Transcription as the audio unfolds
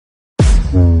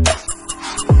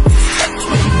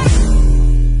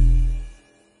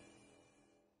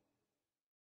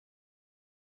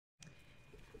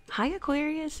Hi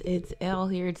Aquarius, it's Elle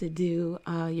here to do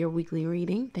your weekly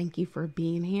reading. Thank you for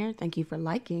being here. Thank you for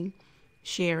liking,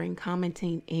 sharing,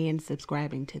 commenting, and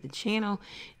subscribing to the channel.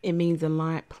 It means a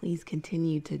lot. Please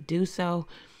continue to do so.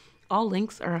 All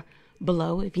links are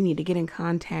below if you need to get in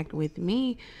contact with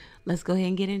me. Let's go ahead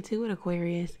and get into it,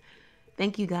 Aquarius.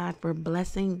 Thank you, God, for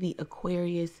blessing the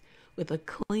Aquarius with a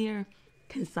clear,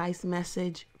 concise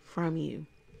message from you.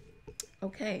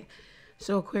 Okay,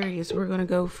 so Aquarius, we're going to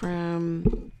go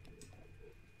from...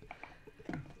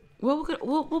 Well,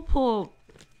 we'll pull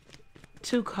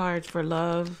two cards for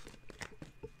love.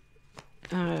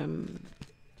 We'll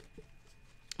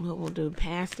do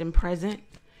past and present.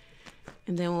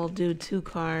 And then we'll do two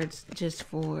cards just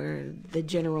for the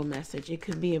general message. It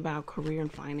could be about career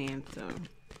and finance or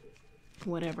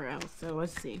whatever else. So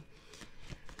let's see.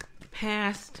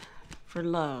 Past for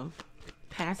love.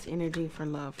 Past energy for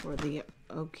love for the...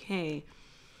 Okay.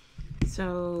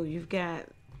 So you've got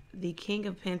the King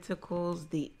of Pentacles,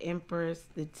 the Empress,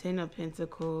 the Ten of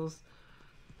Pentacles.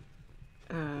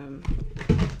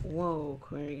 Whoa,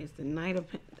 Aquarius, the Knight of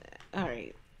all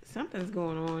right, something's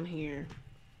going on here.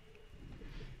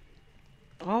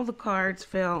 All the cards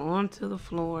fell onto the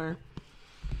floor.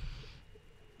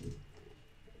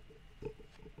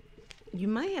 You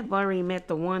may have already met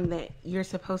the one that you're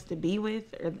supposed to be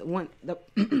with, or the one, the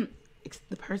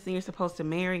person you're supposed to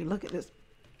marry. Look at this.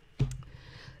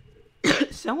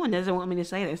 Someone doesn't want me to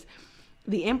say this.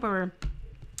 The Emperor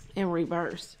in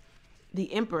reverse.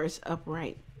 The Empress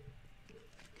upright.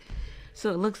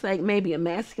 So it looks like maybe a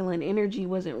masculine energy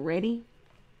wasn't ready.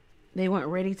 They weren't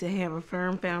ready to have a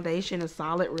firm foundation, a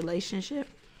solid relationship.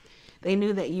 They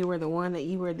knew that you were the one, that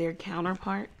you were their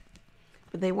counterpart.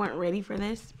 But they weren't ready for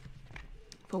this.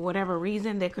 For whatever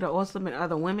reason, there could have also been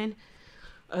other women,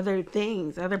 other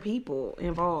things, other people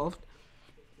involved.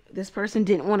 This person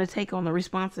didn't want to take on the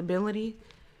responsibility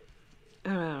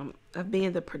of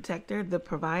being the protector, the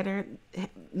provider,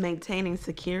 maintaining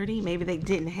security. Maybe they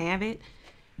didn't have it.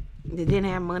 They didn't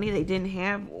have money. They didn't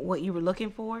have what you were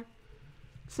looking for.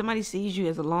 Somebody sees you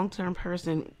as a long-term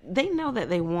person. They know that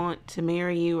they want to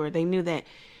marry you, or they knew that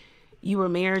you were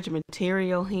marriage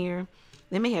material here.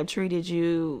 They may have treated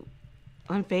you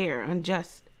unfair,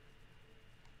 unjust,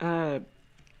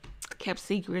 kept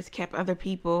secrets, kept other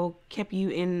people, kept you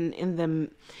in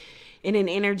an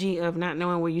energy of not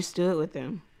knowing where you stood with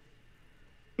them.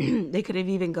 They could have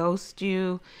even ghosted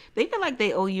you. They feel like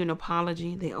they owe you an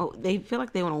apology. They feel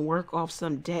like they want to work off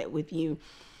some debt with you.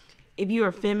 If you're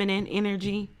a feminine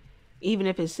energy, even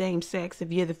if it's same sex,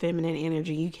 if you're the feminine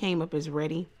energy, you came up as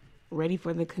ready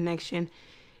for the connection.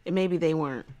 And maybe they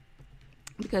weren't,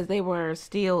 because they were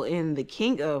still in the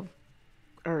King of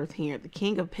Earth here, the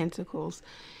King of Pentacles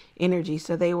energy.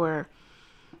 So they were,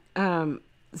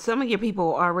 some of your people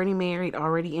were already married,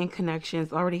 already in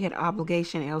connections, already had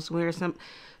obligation elsewhere. Some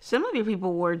of your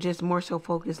people were just more so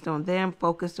focused on them,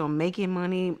 focused on making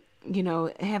money, you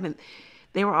know,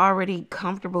 they were already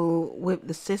comfortable with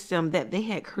the system that they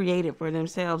had created for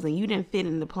themselves, and you didn't fit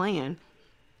in the plan.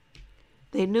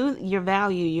 They knew your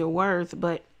value, your worth,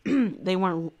 but they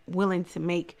weren't willing to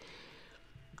make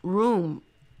room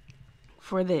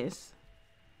for this.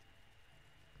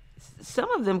 Some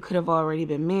of them could have already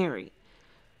been married.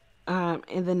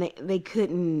 And then they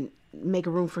couldn't make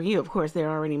room for you. Of course, they're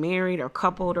already married or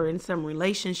coupled or in some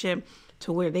relationship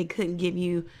to where they couldn't give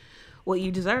you what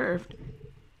you deserved.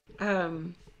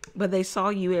 But they saw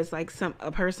you as like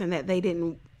a person that they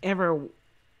didn't ever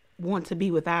want to be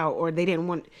without, or they didn't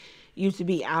want you to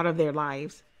be out of their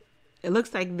lives. It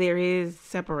looks like there is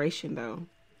separation, though,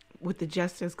 with the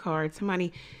Justice card.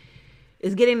 Somebody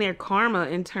is getting their karma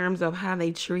in terms of how they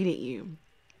treated you.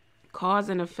 Cause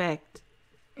and effect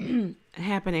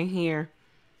happening here.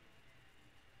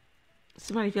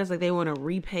 Somebody feels like they want to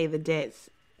repay the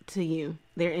debts to you.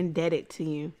 They're indebted to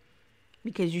you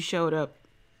because you showed up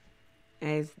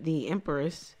as the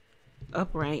Empress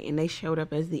upright, and they showed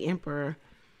up as the Emperor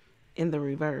in the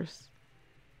reverse.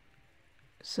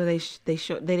 So they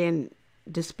didn't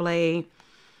display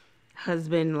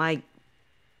husband-like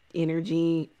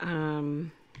energy,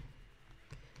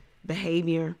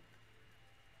 behavior.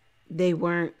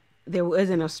 There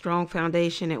wasn't a strong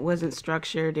foundation. It wasn't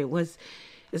structured.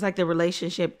 It's like the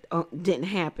relationship didn't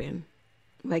happen.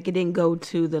 Like it didn't go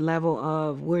to the level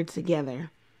of we're together.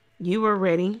 You were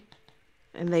ready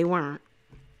and they weren't.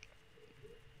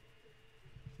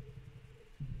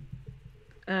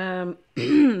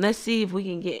 Let's see if we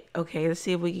can get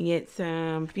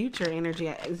some future energy.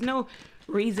 There's no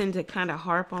reason to kind of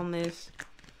harp on this.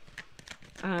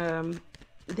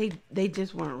 They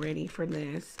just weren't ready for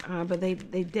this. But they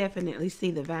definitely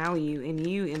see the value in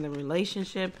you, in the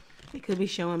relationship. It could be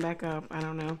showing back up. I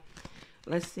don't know.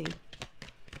 Let's see.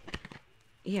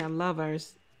 Yeah,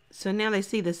 Lovers. So now they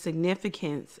see the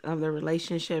significance of the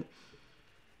relationship.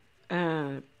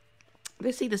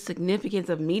 They see the significance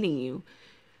of meeting you.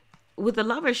 With the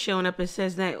Lovers showing up, it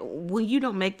says that when you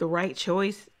don't make the right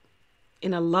choice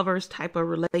in a Lovers type of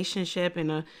relationship, in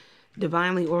a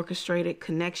divinely orchestrated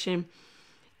connection,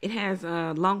 it has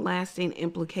a long-lasting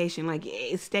implication. Like,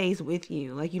 it stays with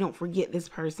you. Like, you don't forget this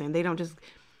person. They don't just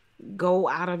go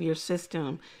out of your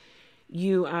system.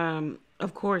 You,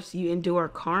 of course, you endure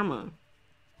karma.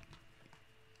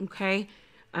 Okay?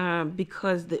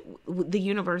 Because the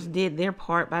universe did their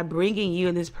part by bringing you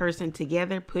and this person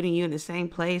together, putting you in the same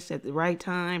place at the right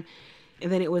time.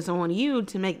 And then it was on you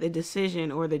to make the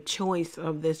decision or the choice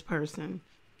of this person.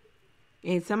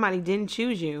 And somebody didn't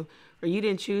choose you, or you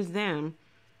didn't choose them,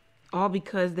 all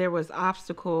because there was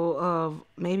obstacle of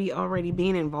maybe already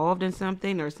being involved in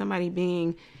something, or somebody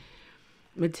being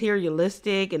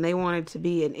materialistic and they wanted to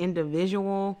be an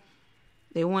individual.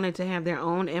 They wanted to have their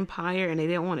own empire and they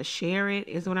didn't want to share it,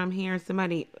 is what I'm hearing.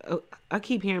 Somebody, I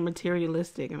keep hearing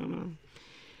materialistic. I don't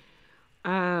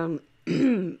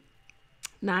know.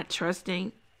 Not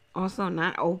trusting, also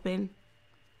not open.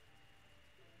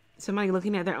 Somebody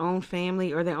looking at their own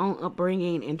family or their own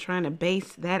upbringing and trying to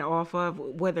base that off of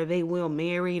whether they will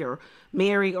marry or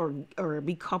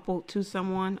be coupled to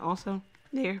someone also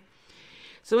there.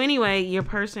 So anyway, your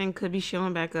person could be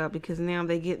showing back up because now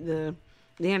they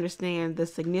understand the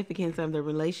significance of the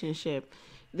relationship.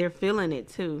 They're feeling it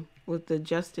too with the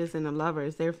Justice and the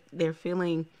Lovers. They're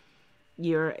feeling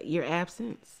your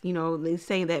absence. You know, they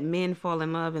say that men fall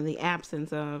in love in the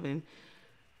absence of, and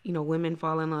you know, women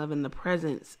fall in love in the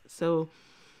presence. So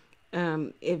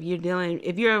if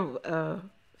you're a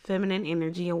feminine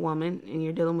energy, a woman, and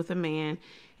you're dealing with a man,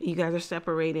 and you guys are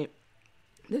separated,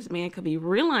 this man could be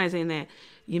realizing that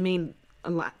you mean a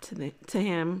lot to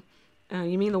him.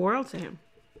 You mean the world to him.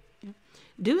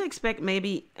 Do expect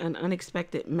maybe an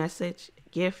unexpected message,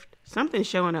 gift, something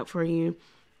showing up for you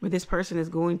where this person is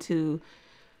going to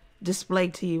display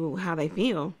to you how they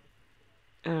feel.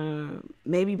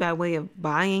 Maybe by way of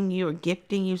buying you or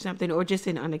gifting you something, or just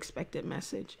an unexpected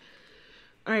message.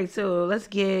 All right, so let's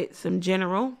get some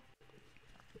general.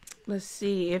 Let's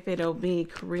see if it'll be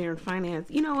career and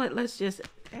finance. You know what? Let's just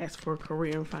ask for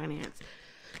career and finance.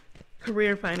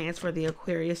 Career and finance for the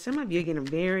Aquarius. Some of you are getting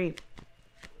very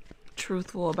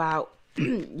truthful about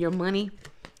your money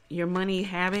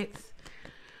habits.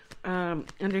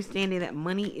 Understanding that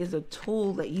money is a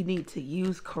tool that you need to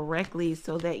use correctly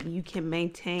so that you can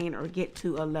maintain or get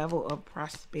to a level of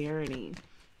prosperity.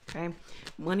 Okay,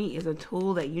 money is a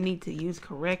tool that you need to use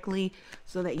correctly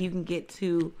so that you can get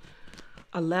to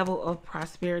a level of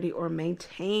prosperity or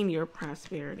maintain your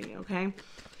prosperity. Okay.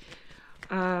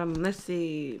 Let's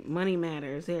see. Money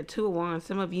matters. There are 2 of Wands.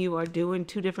 Some of you are doing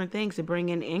 2 different things to bring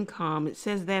in income. It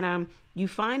says that you're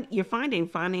finding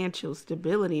financial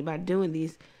stability by doing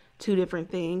these 2 different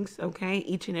things, okay,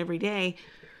 each and every day.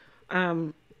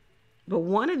 But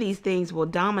one of these things will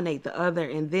dominate the other,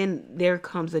 and then there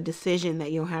comes a decision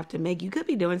that you'll have to make. You could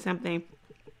be doing something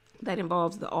that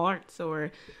involves the arts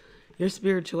or your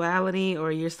spirituality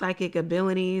or your psychic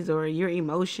abilities or your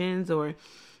emotions, or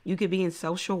you could be in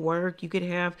social work. You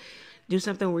could do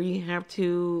something where you have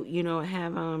to, you know,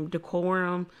 have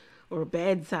decorum or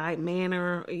bedside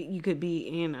manner. You could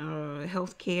be in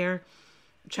healthcare,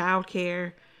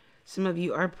 childcare. Some of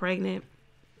you are pregnant.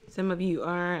 Some of you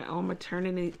are on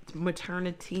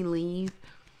maternity leave.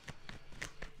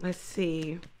 Let's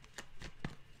see.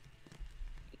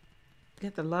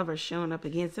 Got the Lover showing up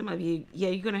again. Some of you, yeah,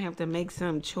 you're going to have to make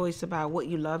some choice about what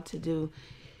you love to do.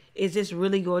 Is this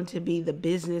really going to be the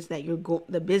business that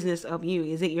the business of you?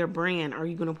 Is it your brand? Are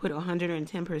you going to put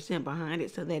 110% behind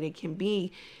it so that it can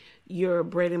be your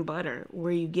bread and butter,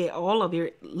 where you get all of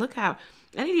your, look how,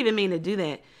 I didn't even mean to do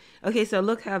that. Okay, so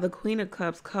look how the Queen of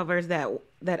Cups covers that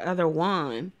other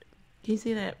wand. Can you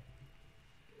see that?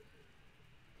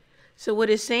 So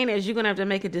what it's saying is you're going to have to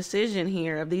make a decision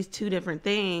here of these 2 different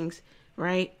things,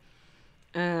 right?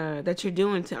 That you're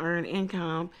doing to earn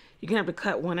income. You're going to have to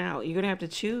cut one out. You're going to have to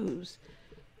choose.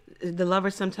 The Lover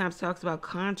sometimes talks about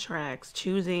contracts,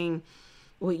 choosing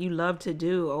what you love to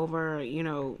do over, you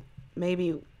know,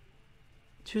 maybe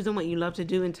choosing what you love to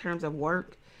do in terms of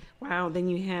work. Wow, then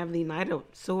you have the Knight of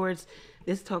Swords.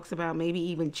 This talks about maybe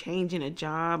even changing a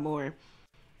job or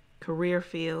career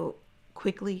field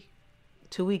quickly,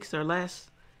 2 weeks or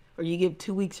less, or you give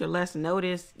 2 weeks or less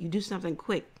notice. You do something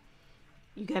quick.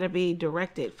 You got to be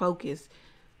directed, focused,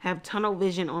 have tunnel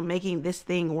vision on making this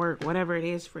thing work, whatever it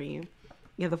is for you.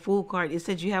 You have the Fool card. It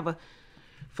says you have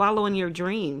following your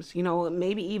dreams, you know,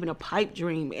 maybe even a pipe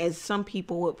dream, as some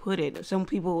people would put it. Some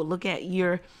people would look at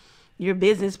your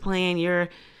business plan, your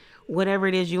whatever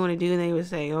it is you want to do, and they would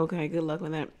say, okay, good luck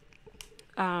with that.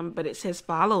 But it says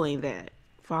following that,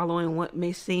 following what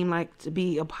may seem like to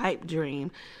be a pipe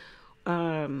dream,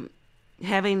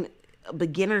 having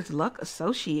beginner's luck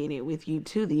associated with you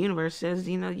too. The universe says,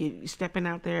 you know, you're stepping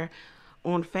out there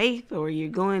on faith, or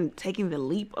you're taking the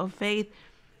leap of faith.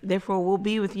 Therefore, we'll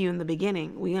be with you in the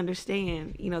beginning. We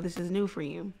understand, you know, this is new for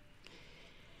you.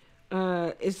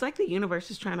 It's like the universe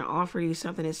is trying to offer you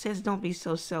something. It says don't be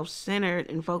so self-centered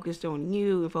and focused on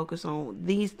you, and focus on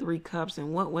these 3 cups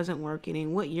and what wasn't working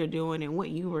and what you're doing and what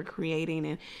you were creating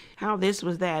and how this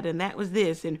was that and that was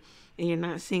this, and you're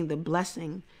not seeing the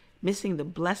blessing, missing the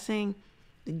blessing,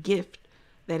 the gift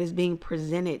that is being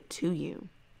presented to you.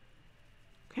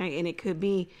 Okay, and it could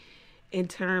be in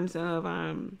terms of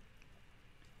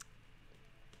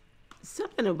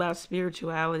something about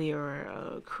spirituality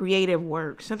or creative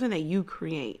work, something that you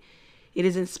create. It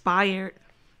is inspired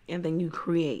and then you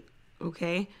create.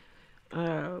 Okay.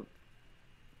 So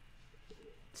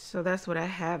that's what I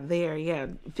have there. Yeah.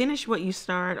 Finish what you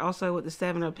start. Also with the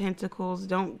 7 of Pentacles,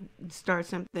 don't start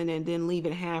something and then leave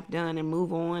it half done and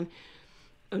move on.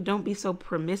 Don't be so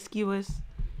promiscuous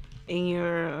in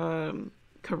your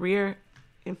career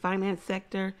and finance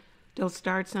sector. Don't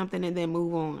start something and then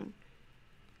move on.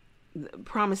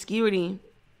 Promiscuity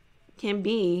can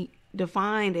be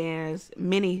defined as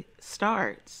many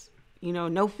starts, you know,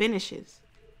 no finishes.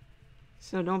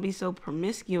 So don't be so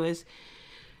promiscuous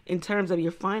in terms of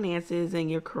your finances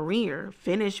and your career.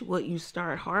 Finish what you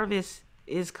start. Harvest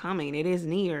is coming. It is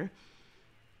near.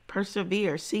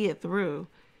 Persevere. See it through.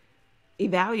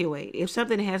 Evaluate. If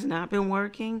something has not been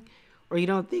working, or you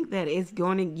don't think that you're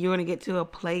going to get to a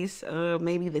place of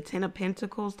maybe the 10 of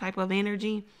Pentacles type of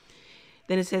energy,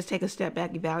 then it says take a step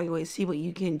back, evaluate, see what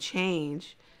you can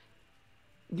change.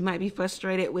 You might be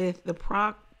frustrated with the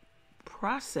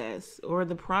process or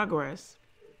the progress,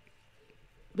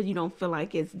 but you don't feel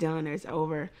like it's done or it's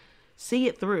over. See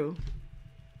it through.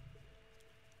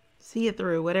 See it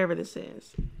through, whatever this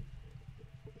is.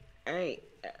 All right,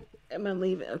 I'm going to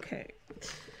leave it. Okay.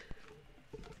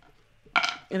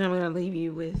 And I'm going to leave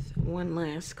you with one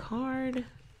last card.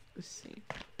 Let's see.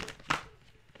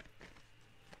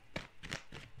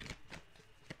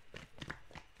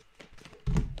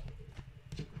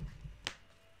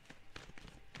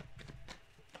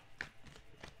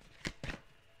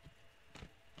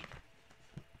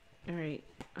 All right.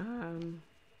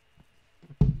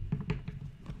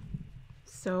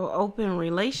 So open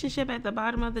relationship at the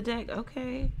bottom of the deck.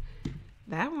 Okay.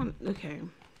 That one. Okay.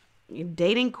 You're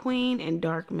dating queen and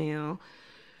dark male.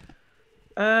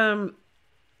 You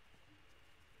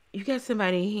got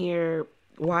somebody here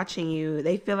watching you.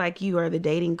 They feel like you are the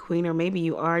dating queen, or maybe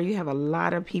you are. You have a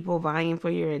lot of people vying for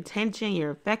your attention,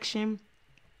 your affection.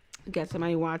 You got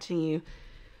somebody watching you.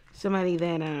 Somebody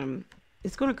that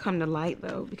it's going to come to light,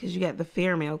 though, because you got the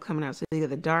fair male coming out. So you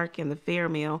got the dark and the fair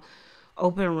male.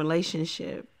 Open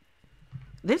relationship.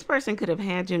 This person could have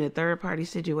had you in a third-party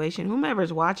situation.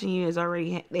 Whomever's watching you is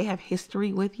already, they have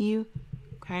history with you,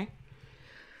 okay?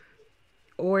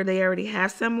 Or they already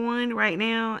have someone right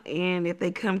now, and if they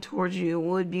come towards you, it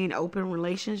would be an open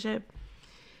relationship.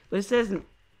 But it says,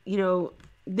 you know,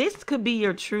 this could be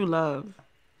your true love,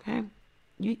 okay?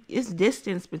 It's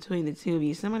distance between the two of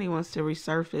you. Somebody wants to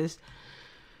resurface.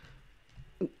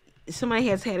 Somebody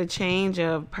has had a change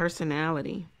of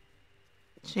personality,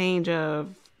 change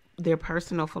of their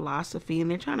personal philosophy,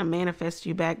 and they're trying to manifest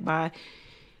you back by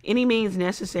any means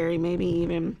necessary, maybe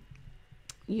even,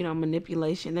 you know,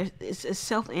 manipulation. It's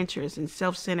self-interest and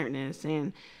self-centeredness,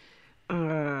 and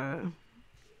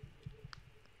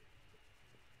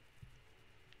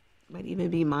might even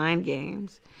be mind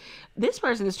games. This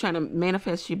person is trying to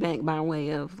manifest you back by way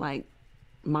of like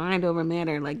mind over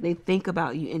matter. Like they think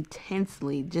about you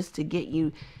intensely just to get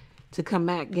you to come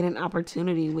back, get an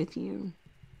opportunity with you.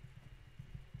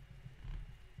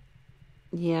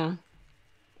 Yeah.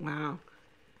 Wow.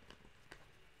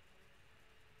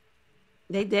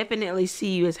 They definitely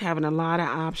see you as having a lot of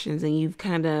options, and you've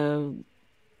kind of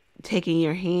taken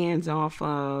your hands off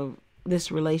of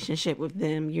this relationship with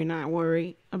them. You're not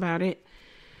worried about it.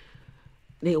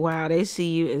 They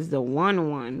see you as the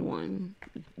one.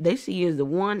 They see you as the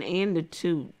 1 and the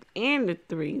 2 and the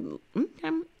 3.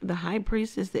 Okay. The High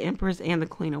Priestess, the Empress, and the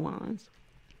Queen of Wands.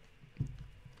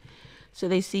 So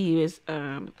they see you as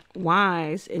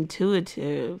wise,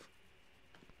 intuitive.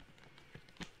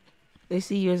 They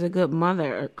see you as a good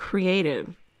mother, a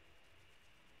creative,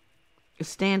 a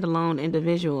standalone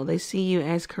individual. They see you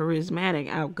as charismatic,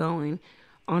 outgoing,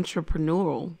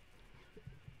 entrepreneurial,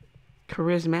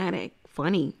 charismatic,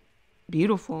 funny,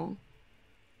 beautiful.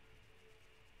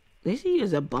 They see you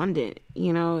as abundant,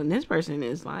 you know, and this person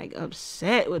is like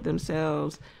upset with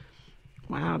themselves.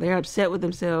 Wow, they're upset with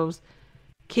themselves,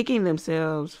 kicking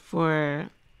themselves for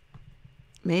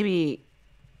maybe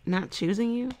not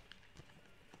choosing you,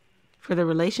 for the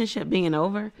relationship being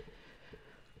over.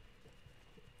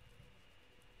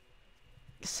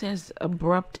 It says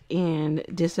abrupt end,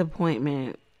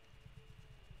 disappointment,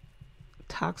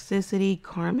 toxicity,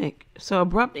 karmic. So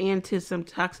abrupt end to some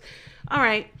all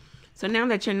right. So now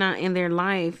that you're not in their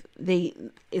life,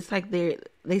 it's like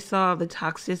they saw the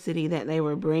toxicity that they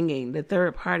were bringing, the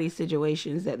third party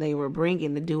situations that they were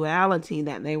bringing, the duality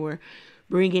that they were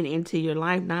bringing into your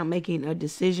life, not making a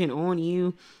decision on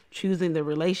you, choosing the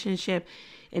relationship.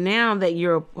 And now that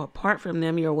you're apart from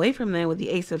them, you're away from them with the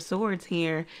Ace of Swords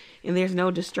here, and there's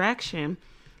no distraction.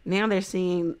 Now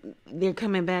they're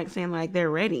coming back saying like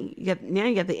they're ready. Now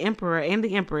you got the Emperor and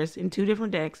the Empress in two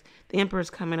different decks. The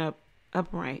Emperor's coming up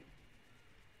upright.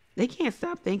 They can't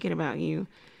stop thinking about you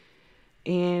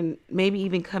and maybe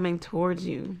even coming towards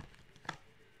you.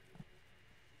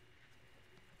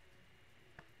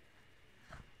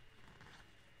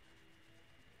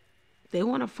 They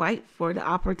want to fight for the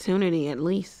opportunity at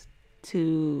least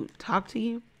to talk to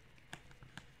you.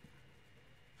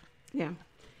 Yeah.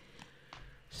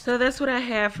 So that's what I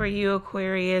have for you,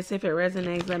 Aquarius. If it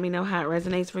resonates, let me know how it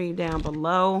resonates for you down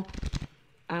below.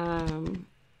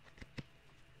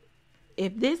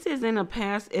 If this is in a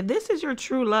past, if this is your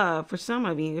true love for some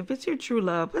of you, if it's your true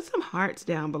love, put some hearts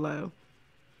down below.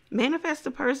 Manifest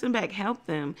the person back, help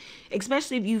them.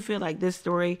 Especially if you feel like this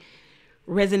story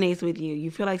resonates with you. You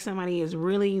feel like somebody is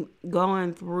really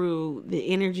going through the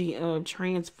energy of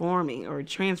transforming or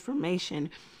transformation.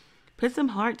 Put some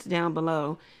hearts down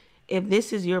below if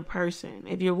this is your person.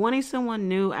 If you're wanting someone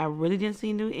new, I really didn't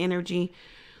see new energy,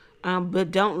 but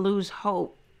don't lose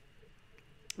hope.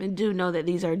 And do know that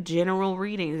these are general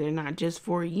readings. They're not just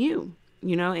for you,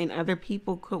 you know, and other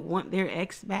people could want their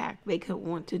ex back. They could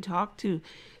want to talk to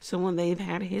someone they've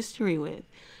had a history with.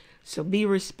 So be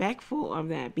respectful of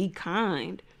that. Be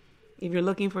kind. If you're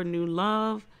looking for new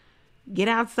love, get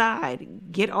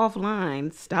outside, get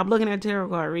offline, stop looking at tarot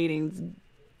card readings,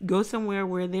 go somewhere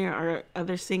where there are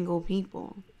other single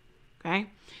people. Okay.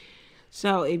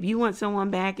 So if you want someone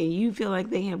back and you feel like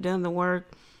they have done the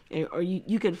work, or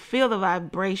you could feel the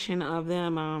vibration of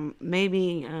them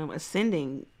maybe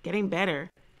ascending, getting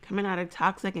better, coming out of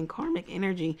toxic and karmic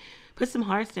energy, put some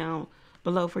hearts down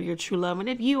below for your true love. And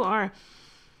if you are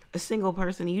a single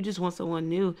person and you just want someone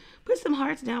new, put some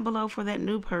hearts down below for that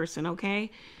new person, okay?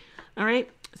 All right,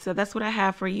 so that's what I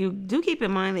have for you. Do keep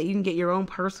in mind that you can get your own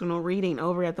personal reading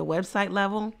over at the website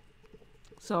level.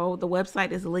 So the website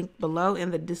is linked below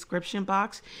in the description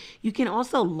box. You can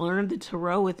also learn the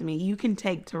tarot with me. You can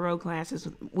take tarot classes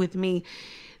with me.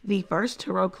 The first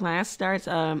tarot class starts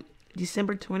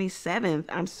December 27th.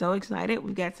 I'm so excited.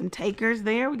 We've got some takers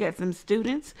there. We got some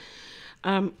students.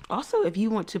 Also, if you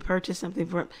want to purchase something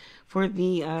for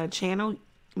the channel,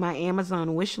 my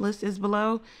Amazon wish list is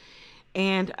below.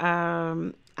 And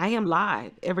I am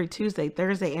live every Tuesday,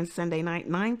 Thursday, and Sunday night,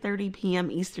 9:30 p.m.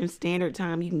 Eastern Standard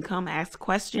Time. You can come ask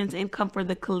questions and come for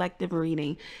the collective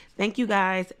reading. Thank you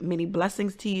guys. Many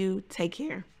blessings to you. Take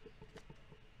care.